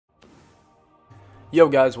Yo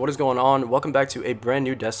guys, what is going on? Welcome back to a brand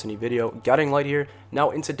new Destiny video. Guiding Light here.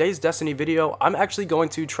 Now in today's Destiny video, I'm actually going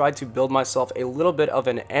to try to build myself a little bit of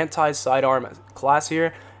an anti-sidearm class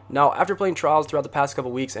here. Now after playing Trials throughout the past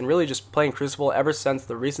couple weeks and really just playing Crucible ever since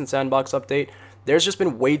the recent sandbox update, there's just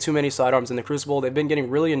been way too many sidearms in the Crucible. They've been getting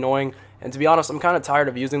really annoying, and to be honest, I'm kind of tired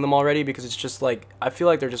of using them already because it's just like, I feel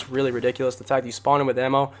like they're just really ridiculous. The fact that you spawn in with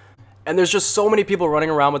ammo, and there's just so many people running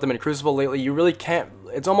around with them in Crucible lately, you really can't,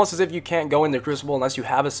 it's almost as if you can't go into Crucible unless you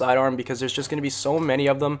have a sidearm because there's just going to be so many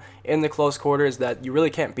of them in the close quarters that you really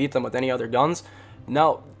can't beat them with any other guns.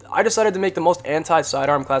 Now, I decided to make the most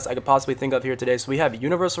anti-sidearm class I could possibly think of here today, so we have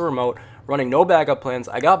Universal Remote, running no backup plans,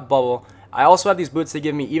 I got Bubble, I also have these boots that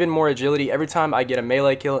give me even more agility every time I get a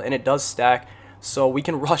melee kill, and it does stack, so we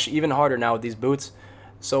can rush even harder now with these boots.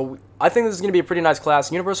 So I think this is going to be a pretty nice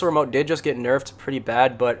class. Universal Remote did just get nerfed pretty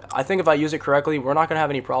bad, but I think if I use it correctly, we're not going to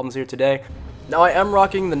have any problems here today. Now I am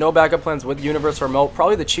rocking the no backup plans with Universal Remote,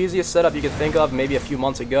 probably the cheesiest setup you could think of maybe a few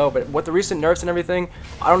months ago, but with the recent nerfs and everything,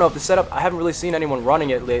 I don't know if the setup, I haven't really seen anyone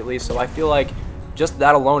running it lately, so I feel like just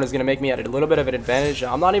that alone is going to make me at a little bit of an advantage.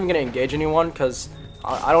 I'm not even going to engage anyone because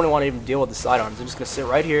I don't want to even deal with the sidearms. I'm just going to sit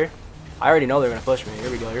right here. I already know they're going to push me.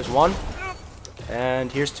 Here we go. Here's one.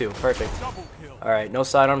 And here's two. Perfect. Alright, no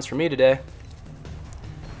sidearms for me today.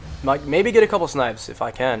 Might maybe get a couple snipes if I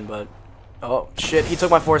can, but... Oh, shit. He took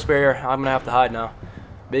my force barrier. I'm going to have to hide now.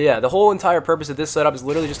 But yeah, the whole entire purpose of this setup is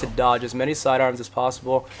literally just to dodge as many sidearms as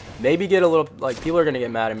possible. Maybe get a little... Like, people are going to get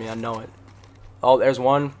mad at me. I know it. Oh, there's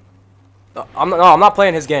one. I'm not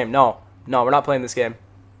playing his game. No, we're not playing this game.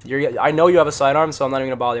 I know you have a sidearm, so I'm not even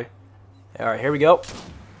going to bother. Alright, here we go.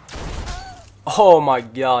 Oh my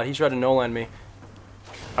god, he tried to no-land me.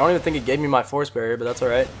 I don't even think it gave me my force barrier, but that's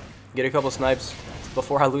alright. Get a couple snipes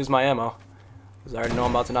before I lose my ammo. Because I already know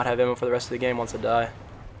I'm about to not have ammo for the rest of the game once I die.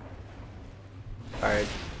 Alright.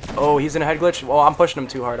 Oh, he's in a head glitch? Well, I'm pushing him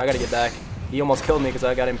too hard. I gotta get back. He almost killed me because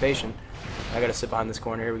I got impatient. I gotta sit behind this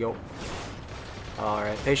corner. Here we go.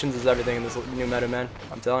 Alright, patience is everything in this new meta, man.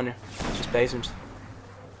 I'm telling you. It's just patience.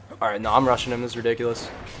 Alright, no, I'm rushing him. This is ridiculous.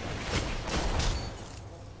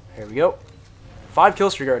 Here we go. 5 kill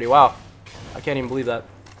streak already. Wow. I can't even believe that.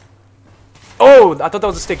 Oh, I thought that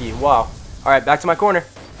was a sticky. Wow. Alright, back to my corner.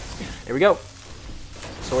 Here we go.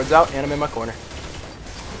 Swords out, and I'm in my corner.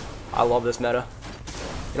 I love this meta.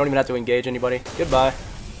 You don't even have to engage anybody. Goodbye.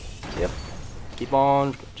 Yep. Keep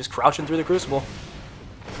on just crouching through the Crucible.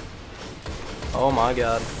 Oh my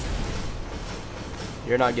god.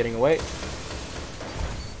 You're not getting away.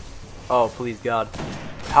 Oh, please, God.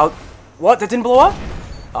 How? What? That didn't blow up?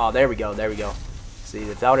 Oh, there we go. There we go. See,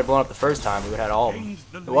 if that would have blown up the first time, we would have had all of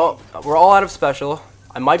them. Well, we're all out of special.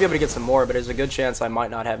 I might be able to get some more, but there's a good chance I might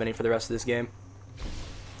not have any for the rest of this game.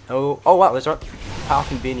 Oh wow, there's our... How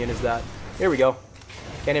convenient is that? Here we go.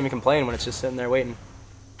 Can't even complain when it's just sitting there waiting.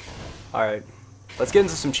 Alright. Let's get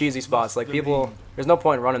into some cheesy spots. Like, people... There's no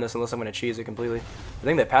point in running this unless I'm going to cheese it completely. I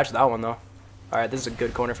think they patched that one, though. Alright, this is a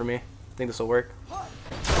good corner for me. I think this will work.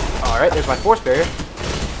 Alright, there's my force barrier.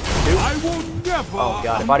 Oh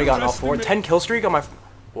god, if I'd have gotten all 4. 10 kill streak on my...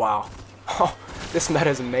 Wow. Oh, this meta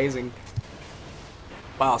is amazing.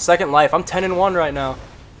 Wow, second life. I'm 10-1 right now.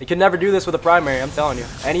 You can never do this with a primary, I'm telling you.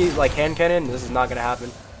 Any, like, hand cannon, this is not going to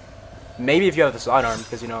happen. Maybe if you have the sidearm,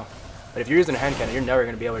 because, you know. But if you're using a hand cannon, you're never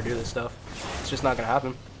going to be able to do this stuff. It's just not going to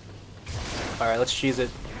happen. Alright, let's cheese it.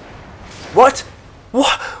 What?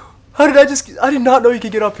 What? How did I did not know you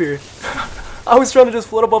could get up here. I was trying to just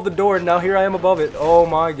float above the door, and now here I am above it. Oh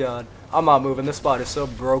my god. I'm not moving. This spot is so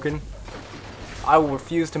broken. I will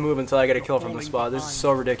refuse to move until I get a kill from this spot. This is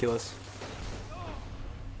so ridiculous.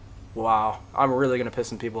 Wow. I'm really going to piss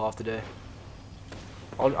some people off today.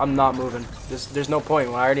 I'm not moving. There's no point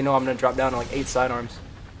when I already know I'm going to drop down to like 8 sidearms.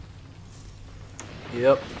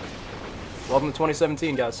 Yep. Welcome to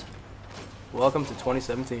 2017, guys. Welcome to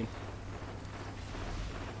 2017.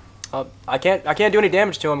 I can't do any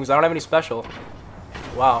damage to him because I don't have any special.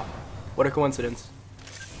 Wow, what a coincidence.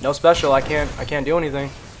 No special, I can't do anything.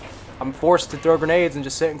 I'm forced to throw grenades and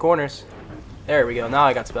just sit in corners. There we go, now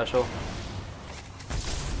I got special.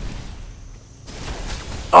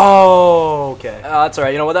 Oh, okay. That's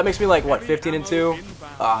alright, you know what, that makes me like, what, 15-2?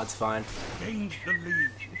 Ah, it's fine.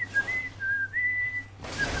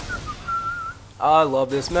 I love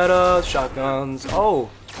this meta. Shotguns. Oh,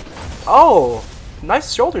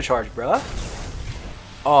 nice shoulder charge, bruh.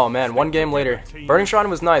 Oh man, one game later. Burning Shrine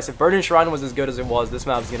was nice. If Burning Shrine was as good as it was, this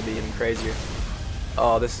map is gonna be even crazier.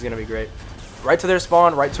 Oh, this is gonna be great. Right to their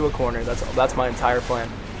spawn, right to a corner. That's my entire plan.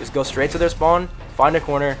 Just go straight to their spawn, find a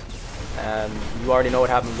corner, and you already know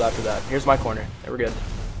what happens after that. Here's my corner. There, we're good.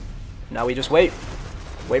 Now we just wait.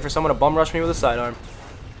 Wait for someone to bum rush me with a sidearm.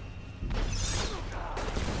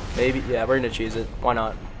 Maybe, yeah, we're gonna cheese it. Why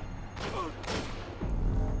not?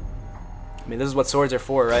 I mean, this is what swords are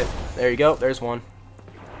for, right? There you go. There's one.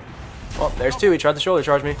 Oh, there's two. He tried to shoulder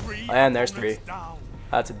charge me. And there's three.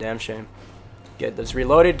 That's a damn shame. Get this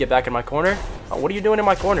reloaded. Get back in my corner. Oh, what are you doing in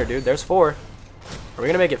my corner, dude? There's 4. Are we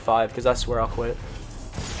gonna make it 5? Because I swear I'll quit.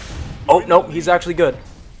 Oh, nope. He's actually good.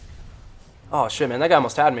 Oh, shit, man. That guy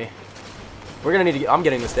almost had me. We're gonna need to get... I'm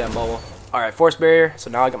getting this damn bubble. Alright, force barrier. So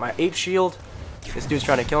now I got my ape shield. This dude's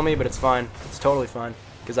trying to kill me, but it's fine. It's totally fine.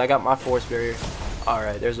 Because I got my force barrier.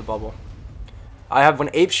 Alright, there's a bubble. I have an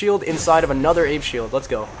ape shield inside of another ape shield. Let's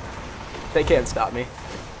go. They can't stop me.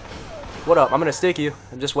 What up? I'm gonna stick you.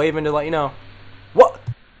 I'm just waving to let you know. What?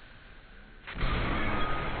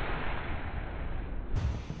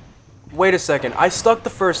 Wait a second. I stuck the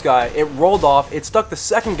first guy. It rolled off. It stuck the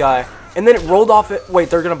second guy. And then it rolled off it. Wait,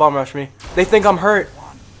 they're gonna bomb rush me. They think I'm hurt.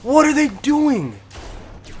 What are they doing?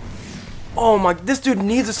 Oh my, this dude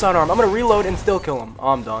needs a sidearm. I'm gonna reload and still kill him. Oh,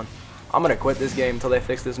 I'm done. I'm gonna quit this game until they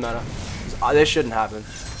fix this meta. This shouldn't happen.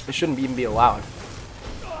 This shouldn't even be allowed.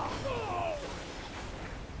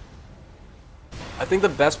 I think the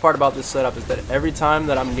best part about this setup is that every time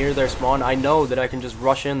that I'm near their spawn, I know that I can just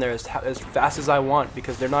rush in there as fast as I want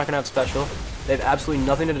because they're not going to have special. They have absolutely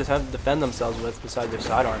nothing to defend themselves with besides their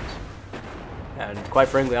sidearms. And quite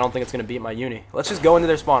frankly, I don't think it's going to beat my uni. Let's just go into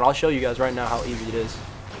their spawn. I'll show you guys right now how easy it is.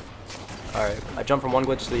 Alright, I jumped from one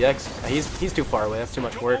glitch to the X. He's too far away. That's too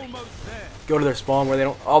much work. Go to their spawn where they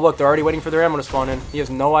don't... Oh, look, they're already waiting for their ammo to spawn in. He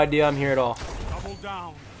has no idea I'm here at all.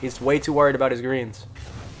 He's way too worried about his greens.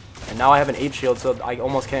 And now I have an ape shield, so I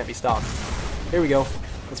almost can't be stopped. Here we go.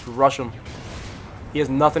 Let's rush him. He has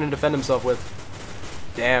nothing to defend himself with.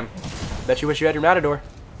 Damn. Bet you wish you had your Matador.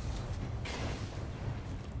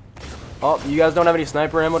 Oh, you guys don't have any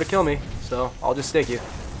sniper ammo to kill me, so I'll just stick you.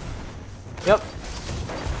 Yep.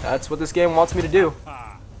 That's what this game wants me to do.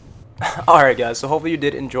 Alright guys, so hopefully you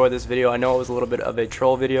did enjoy this video. I know it was a little bit of a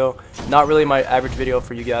troll video. Not really my average video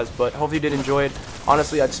for you guys, but hopefully you did enjoy it.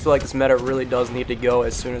 Honestly, I just feel like this meta really does need to go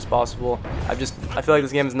as soon as possible. I feel like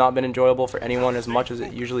this game has not been enjoyable for anyone as much as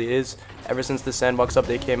it usually is ever since the sandbox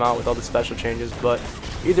update came out with all the special changes. But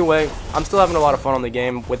either way, I'm still having a lot of fun on the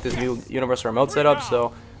game with this new universal remote setup,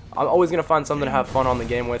 so I'm always going to find something to have fun on the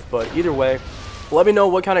game with. But either way, let me know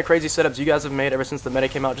what kind of crazy setups you guys have made ever since the meta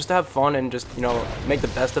came out, just to have fun and just, you know, make the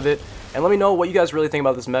best of it. And let me know what you guys really think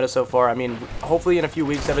about this meta so far. I mean, hopefully in a few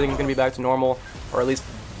weeks everything's going to be back to normal, or at least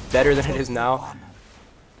better than it is now.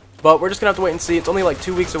 But we're just going to have to wait and see. It's only like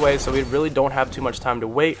 2 weeks away, so we really don't have too much time to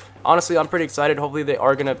wait. Honestly, I'm pretty excited. Hopefully they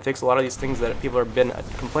are going to fix a lot of these things that people have been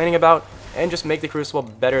complaining about and just make the Crucible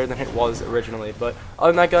better than it was originally. But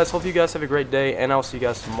other than that, guys, hope you guys have a great day, and I'll see you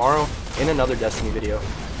guys tomorrow in another Destiny video.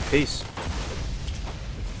 Peace.